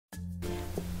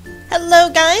Hello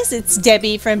guys, it's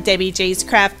Debbie from Debbie J's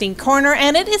Crafting Corner,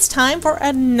 and it is time for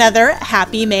another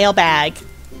happy mailbag.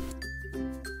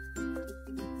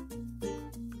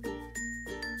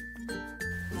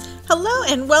 Hello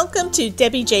and welcome to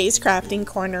Debbie J's Crafting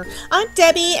Corner. I'm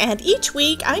Debbie, and each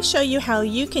week I show you how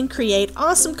you can create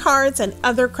awesome cards and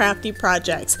other crafty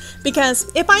projects, because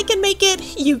if I can make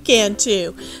it, you can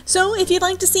too. So if you'd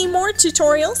like to see more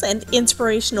tutorials and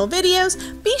inspirational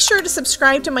videos, be sure to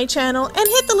subscribe to my channel and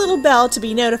hit the little bell to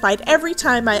be notified every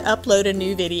time I upload a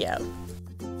new video.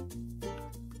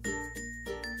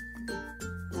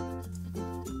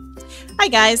 Hi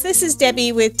guys, this is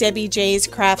Debbie with Debbie J's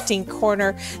Crafting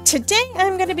Corner. Today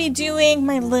I'm going to be doing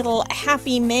my little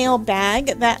happy mail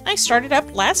bag that I started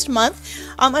up last month.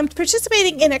 I'm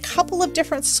participating in a couple of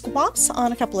different swaps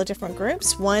on a couple of different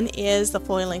groups. One is the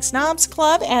Foiling Snobs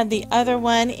Club and the other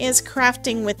one is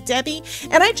Crafting with Debbie.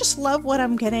 And I just love what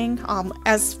I'm getting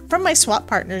as from my swap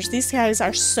partners. These guys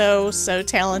are so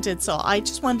talented, so I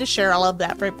just wanted to share all of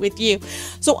that with you.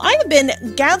 So I've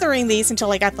been gathering these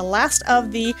until I got the last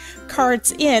of the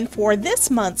cards in for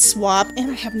this month's swap, and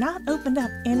I have not opened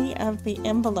up any of the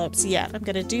envelopes yet. I'm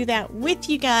going to do that with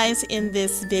you guys in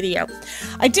this video.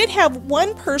 I did have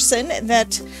one person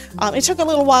that it took a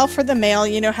little while for the mail,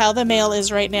 you know how the mail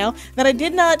is right now, that I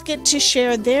did not get to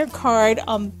share their card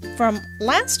from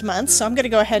last month, so I'm going to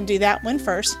go ahead and do that one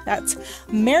first. That's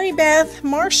Mary Beth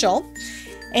Marshall,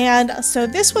 and so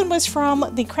this one was from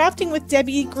the Crafting with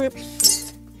Debbie group.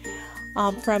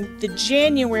 From the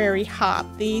January hop.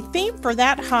 The theme for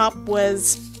that hop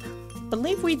was, I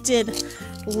believe we did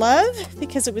love,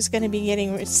 because it was going to be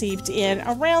getting received in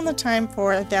around the time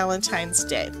for Valentine's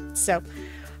Day. So,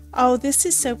 oh, this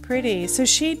is so pretty. So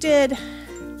she did,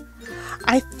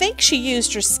 I think she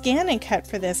used her scan and cut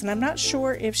for this, and I'm not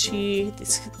sure if she,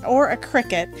 or a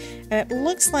Cricut, and it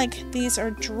looks like these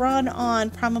are drawn on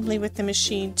probably with the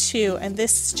machine too, and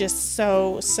this is just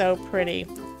so pretty.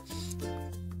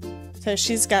 So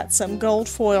she's got some gold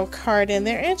foil card in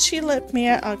there, and she left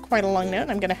me quite a long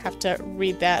note. I'm going to have to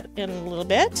read that in a little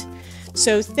bit.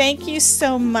 So thank you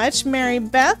so much, Mary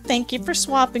Beth. Thank you for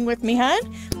swapping with me, hon.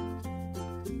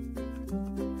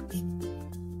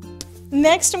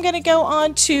 Next, I'm going to go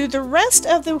on to the rest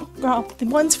of the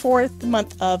ones for the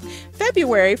month of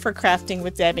February for Crafting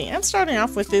with Debbie. I'm starting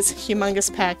off with this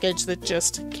humongous package that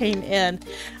just came in.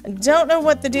 I don't know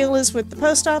what the deal is with the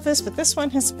post office, but this one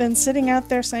has been sitting out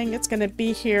there saying it's going to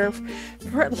be here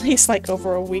for at least like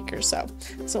over a week or so.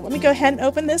 So let me go ahead and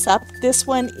open this up. This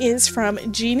one is from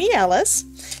Jeannie Ellis.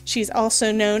 She's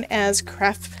also known as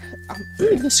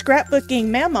Scrapbooking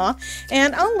Mama,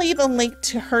 and I'll leave a link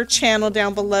to her channel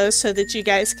down below so that you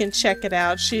guys can check it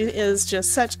out. She is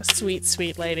just such a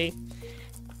sweet lady.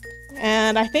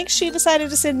 And I think she decided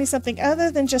to send me something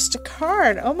other than just a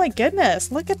card. Oh my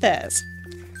goodness, look at this.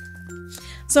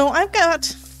 So I've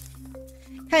got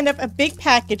kind of a big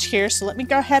package here, so let me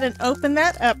go ahead and open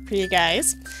that up for you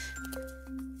guys.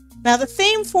 Now the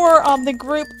theme for the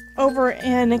group over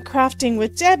in Crafting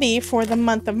with Debbie for the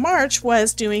month of March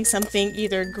was doing something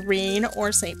either green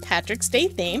or St. Patrick's Day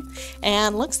theme,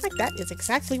 and looks like that is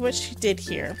exactly what she did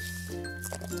here.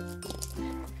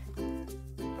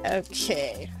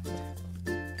 Okay.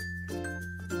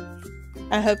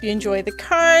 I hope you enjoy the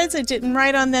cards. I didn't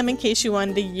write on them in case you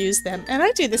wanted to use them, and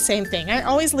I do the same thing. I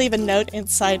always leave a note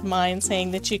inside mine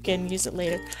saying that you can use it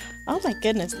later. Oh my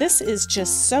goodness, this is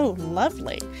just so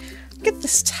lovely. Look at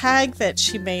this tag that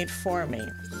she made for me.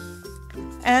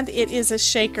 And it is a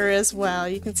shaker as well.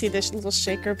 You can see the little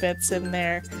shaker bits in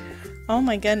there. Oh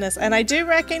my goodness. And I do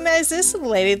recognize this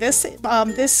lady. This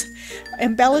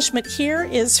embellishment here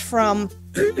is from,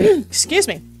 excuse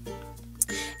me,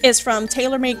 is from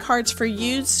Tailor Made Cards for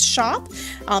You's shop.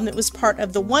 It was part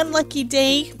of the One Lucky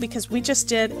Day, because we just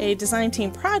did a design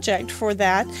team project for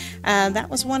that, and that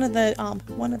was one of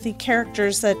the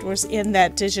characters that was in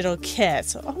that digital kit.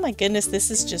 So, oh my goodness, this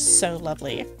is just so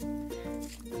lovely.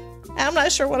 I'm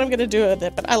not sure what I'm going to do with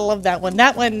it, but I love that one.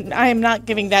 That one, I am not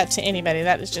giving that to anybody.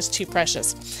 That is just too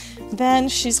precious. Then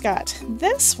she's got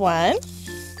this one.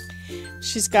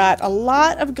 She's got a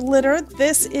lot of glitter.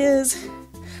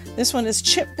 This one is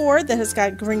chipboard that has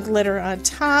got green glitter on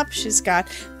top. She's got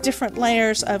different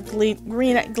layers of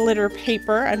green glitter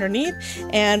paper underneath,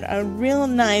 and a real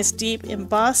nice deep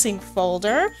embossing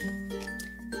folder.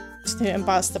 Just to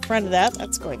emboss the front of that.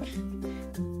 That's going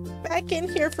back in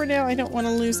here for now. I don't want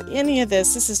to lose any of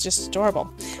this. This is just adorable.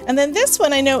 And then this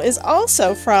one I know is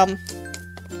also from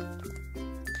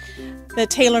the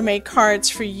Tailor Made Cards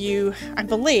for You, I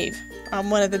believe.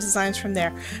 one of the designs from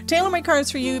there. Tailor My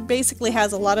Cards For You basically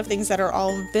has a lot of things that are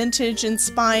all vintage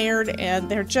inspired, and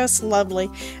they're just lovely.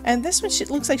 And this one,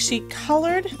 looks like she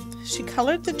colored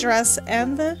the dress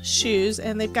and the shoes,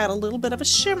 and they've got a little bit of a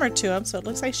shimmer to them, so it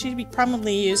looks like she'd be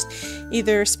probably used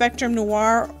either Spectrum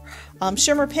Noir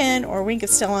shimmer pen or Wink of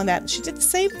Steel on that. And she did the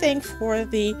same thing for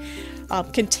the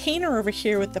container over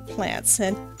here with the plants.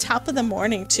 And top of the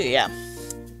morning to you.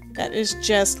 That is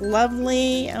just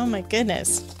lovely. Oh my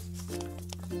goodness.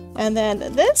 And then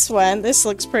this one, this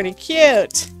looks pretty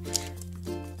cute.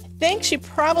 I think she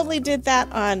probably did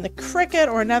that on the Cricut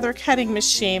or another cutting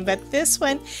machine, but this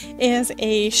one is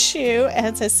a shoe and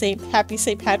it says Happy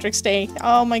St. Patrick's Day.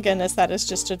 Oh my goodness, that is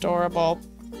just adorable.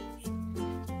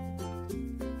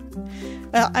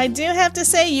 Well, I do have to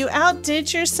say you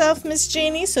outdid yourself, Miss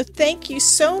Janie, so thank you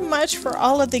so much for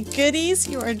all of the goodies.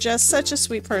 You are just such a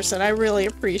sweet person. I really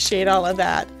appreciate all of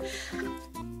that.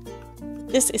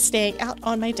 This is staying out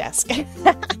on my desk.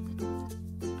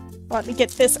 Let me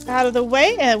get this out of the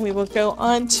way and we will go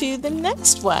on to the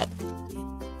next one.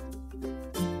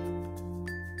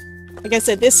 Like I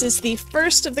said, this is the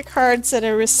first of the cards that I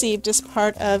received as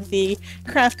part of the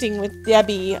Crafting with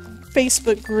Debbie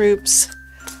Facebook groups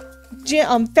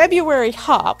February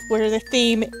Hop, where the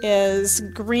theme is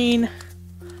green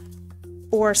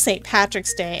or St.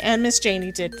 Patrick's Day, and Miss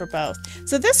Janie did for both.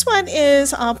 So this one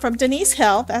is from Denise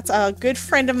Hill. That's a good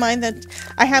friend of mine that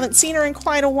I haven't seen her in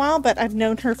quite a while, but I've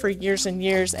known her for years and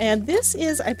years. And this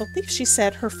is, I believe she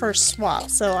said, her first swap.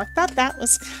 So I thought that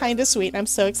was kind of sweet. I'm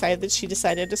so excited that she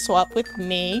decided to swap with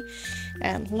me.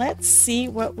 And let's see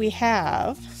what we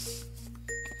have.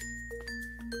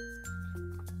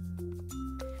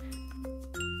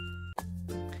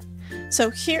 So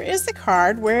here is the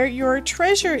card. Where your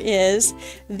treasure is,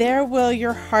 there will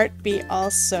your heart be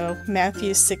also.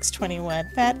 Matthew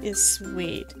 6:21. That is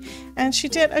sweet. And she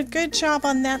did a good job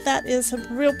on that. That is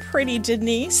real pretty,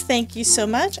 Denise. Thank you so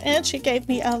much. And she gave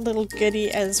me a little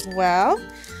goodie as well.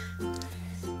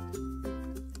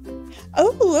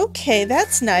 Oh, okay,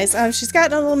 that's nice. She's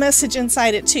got a little message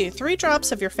inside it too. 3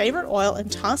 drops of your favorite oil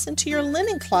and toss into your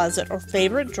linen closet or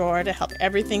favorite drawer to help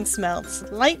everything smell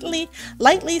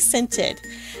lightly scented.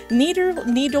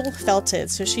 Needle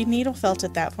felted. So she needle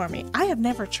felted that for me. I have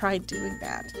never tried doing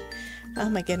that. Oh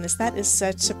my goodness, that is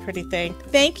such a pretty thing.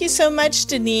 Thank you so much,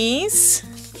 Denise.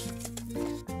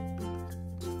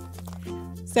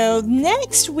 So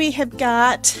next we have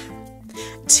got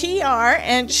TR,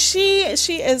 and she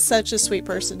is such a sweet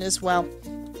person as well.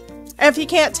 If you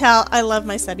can't tell, I love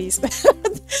my subbies.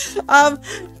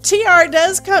 TR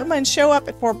does come and show up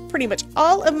for pretty much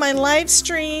all of my live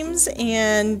streams,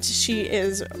 and she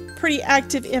is pretty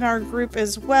active in our group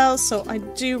as well, so I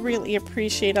do really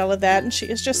appreciate all of that, and she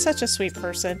is just such a sweet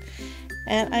person.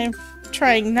 And I'm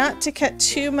trying not to cut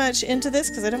too much into this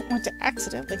because I don't want to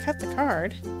accidentally cut the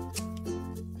card.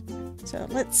 So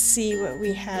let's see what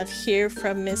we have here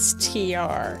from Miss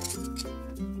TR.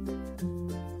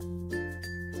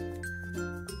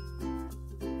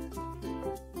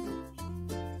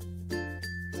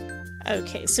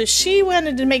 Okay, so she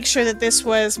wanted to make sure that this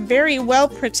was very well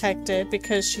protected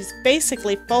because she's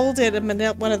basically folded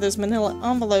one of those manila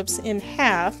envelopes in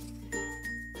half.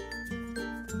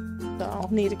 So I'll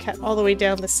need to cut all the way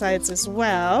down the sides as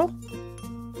well.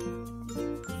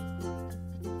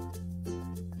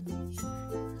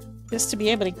 Just to be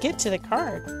able to get to the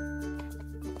card.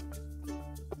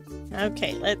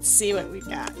 Okay, let's see what we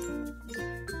got.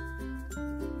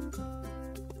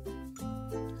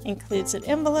 Includes an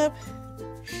envelope.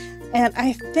 And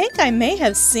I think I may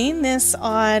have seen this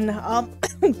on,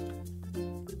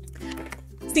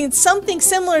 seen something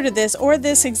similar to this or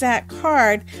this exact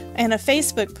card in a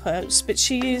Facebook post, but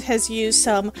she has used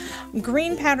some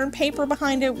green pattern paper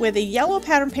behind it with a yellow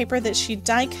pattern paper that she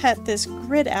die cut this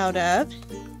grid out of.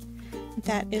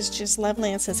 That is just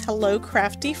lovely. It says, "Hello,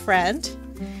 crafty friend."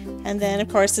 And then, of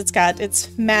course, it's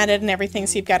matted and everything,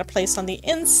 so you've got a place on the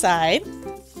inside.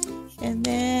 And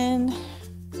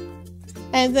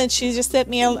then she just sent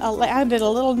me I did a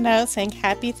little note saying,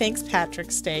 "Happy St.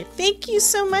 Patrick's Day." Thank you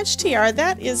so much, TR.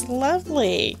 That is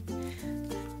lovely.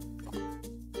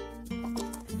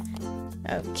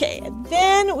 Okay, and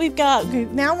then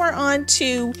now we're on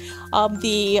to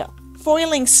the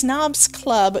Foiling Snobs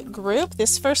Club group.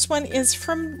 This first one is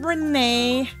from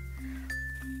Renee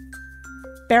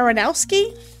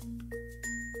Baranowski.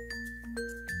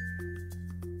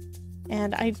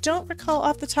 And I don't recall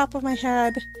off the top of my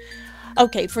head.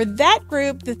 Okay, for that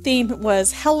group, the theme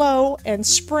was Hello and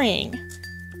Spring.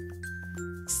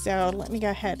 So let me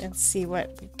go ahead and see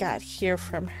what we got here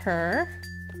from her.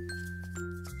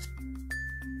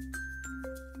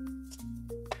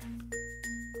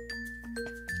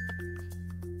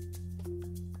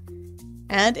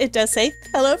 And it does say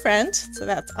hello friend, so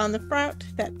that's on the front.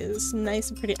 That is nice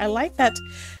and pretty. I like that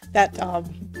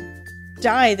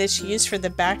dye that she used for the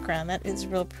background. That is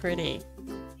real pretty.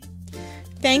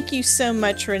 Thank you so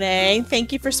much, Renee.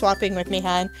 Thank you for swapping with me,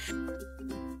 hon.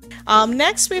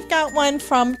 Next we've got one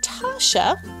from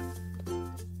Tasha.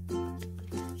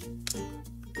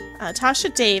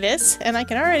 Tasha Davis, and I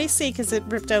can already see because it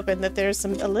ripped open that there's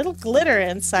a little glitter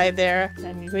inside there,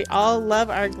 and we all love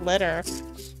our glitter.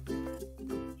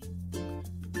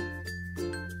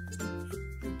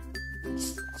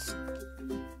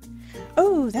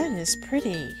 Oh, that is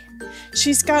pretty.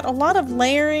 She's got a lot of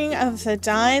layering of the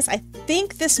dyes. I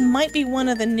think this might be one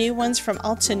of the new ones from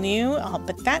Altenew,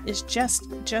 but that is just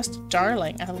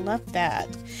darling. I love that.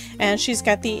 And she's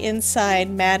got the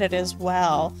inside matted as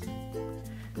well.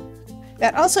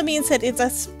 That also means that it's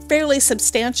a fairly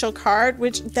substantial card,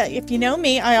 which, that if you know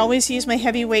me, I always use my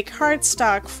heavyweight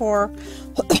cardstock for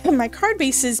my card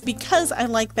bases because I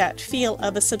like that feel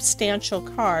of a substantial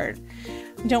card.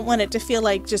 I don't want it to feel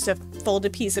like just a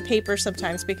folded piece of paper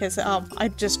sometimes because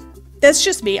that's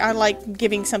just me. I like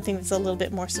giving something that's a little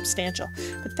bit more substantial.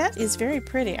 But that is very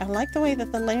pretty. I like the way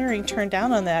that the layering turned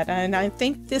out on that, and I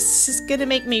think this is going to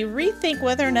make me rethink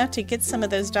whether or not to get some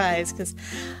of those dies because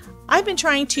I've been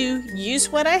trying to use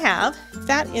what I have.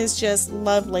 That is just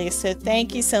lovely. So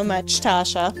thank you so much,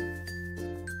 Tasha.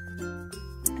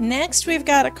 Next, we've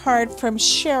got a card from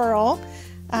Cheryl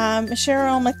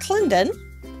McClendon.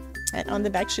 And on the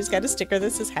back, she's got a sticker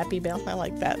that says Happy Mail. I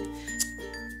like that.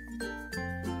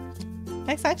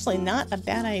 That's actually not a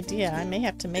bad idea. I may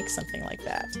have to make something like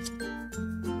that.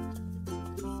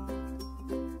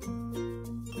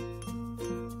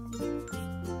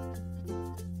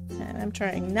 I'm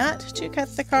trying not to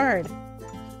cut the card.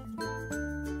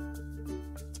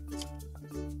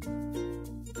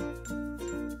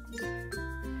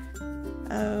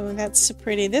 Oh, that's so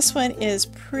pretty. This one is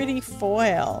pretty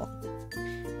foil.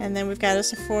 And then we've got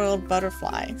us a foiled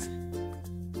butterfly.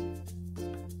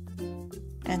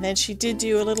 And then she did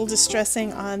do a little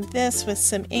distressing on this with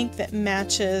some ink that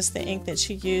matches the ink that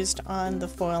she used on the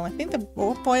foil. I think the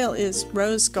foil is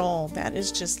rose gold. That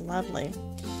is just lovely.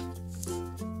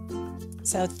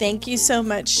 So thank you so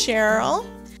much, Cheryl.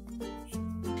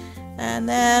 And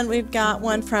then we've got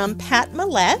one from Pat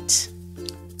Millette.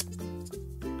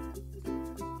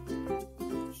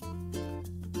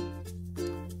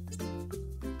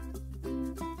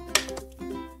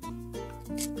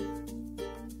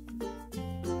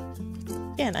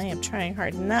 Again, I am trying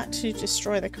hard not to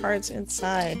destroy the cards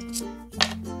inside.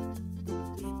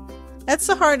 That's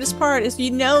the hardest part, is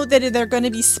you know that they're going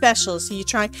to be special, so you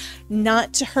try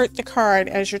not to hurt the card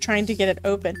as you're trying to get it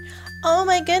open. Oh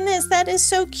my goodness, that is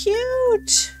so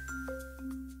cute!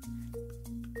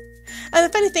 And the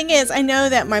funny thing is, I know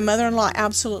that my mother-in-law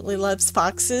absolutely loves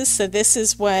foxes, so this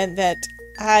is one that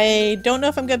I don't know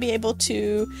if I'm going to be able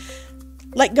to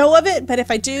let go of it, but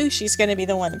if I do, she's going to be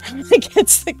the one that probably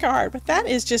gets the card. But that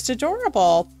is just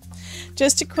adorable.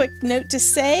 Just a quick note to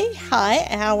say, hi,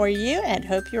 how are you? And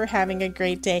hope you're having a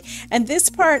great day. And this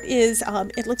part is,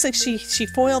 it looks like she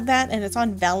foiled that and it's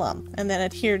on vellum and then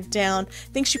adhered down.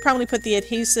 I think she probably put the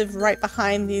adhesive right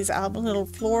behind these little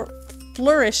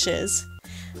flourishes.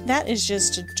 That is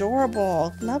just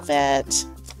adorable. Love it.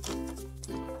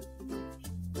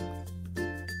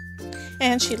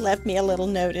 And she left me a little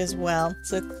note as well.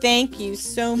 So thank you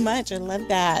so much. I love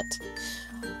that.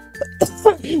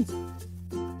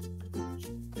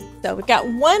 So we've got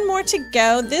one more to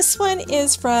go. This one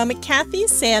is from Kathy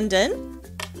Sandon.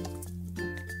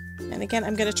 And again,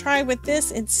 I'm going to try with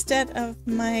this instead of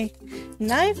my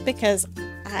knife because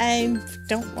I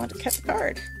don't want to cut the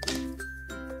card.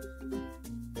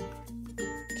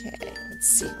 Okay, let's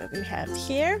see what we have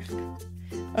here.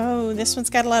 Oh, this one's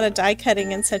got a lot of die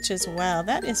cutting and such as well.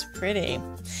 That is pretty.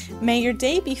 May your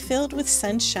day be filled with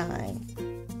sunshine.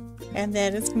 And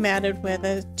then it's matted with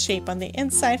a shape on the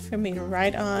inside for me to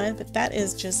write on, but that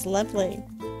is just lovely.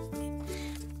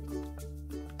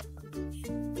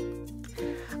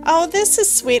 Oh, this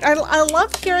is sweet. I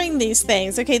love hearing these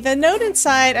things. Okay, the note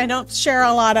inside, I don't share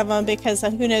a lot of them because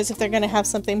who knows if they're going to have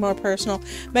something more personal,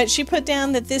 but she put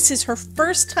down that this is her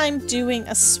first time doing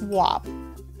a swap.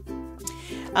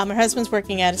 Her husband's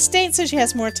working out of state, so she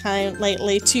has more time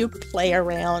lately to play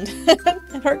around.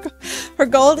 And her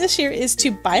goal this year is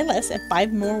to buy less and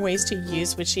find more ways to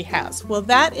use what she has. Well,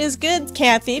 that is good,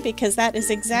 Kathy, because that is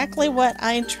exactly what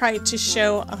I try to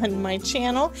show on my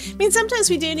channel. I mean, sometimes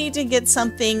we do need to get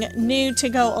something new to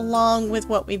go along with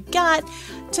what we've got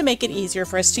to make it easier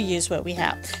for us to use what we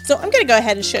have. So I'm going to go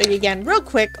ahead and show you again real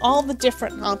quick all the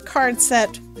different cards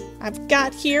that I've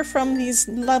got here from these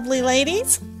lovely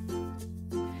ladies.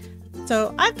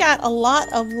 So I've got a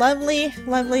lot of lovely,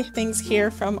 lovely things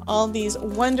here from all these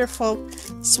wonderful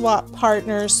swap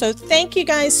partners. So thank you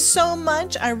guys so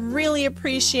much. I really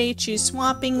appreciate you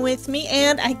swapping with me,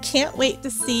 and I can't wait to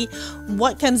see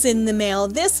what comes in the mail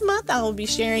this month. I will be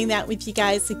sharing that with you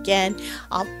guys again,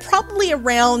 probably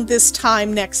around this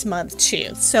time next month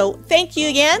too. So thank you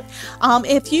again.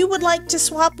 If you would like to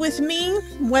swap with me,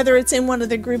 whether it's in one of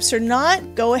the groups or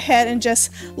not, go ahead and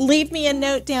just leave me a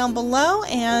note down below,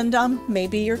 and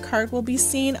maybe your card will be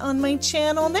seen on my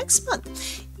channel next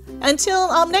month.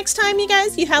 Until next time, you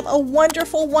guys, you have a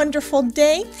wonderful, wonderful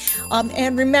day.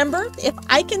 And remember, if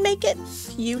I can make it,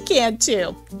 you can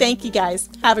too. Thank you guys.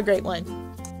 Have a great one.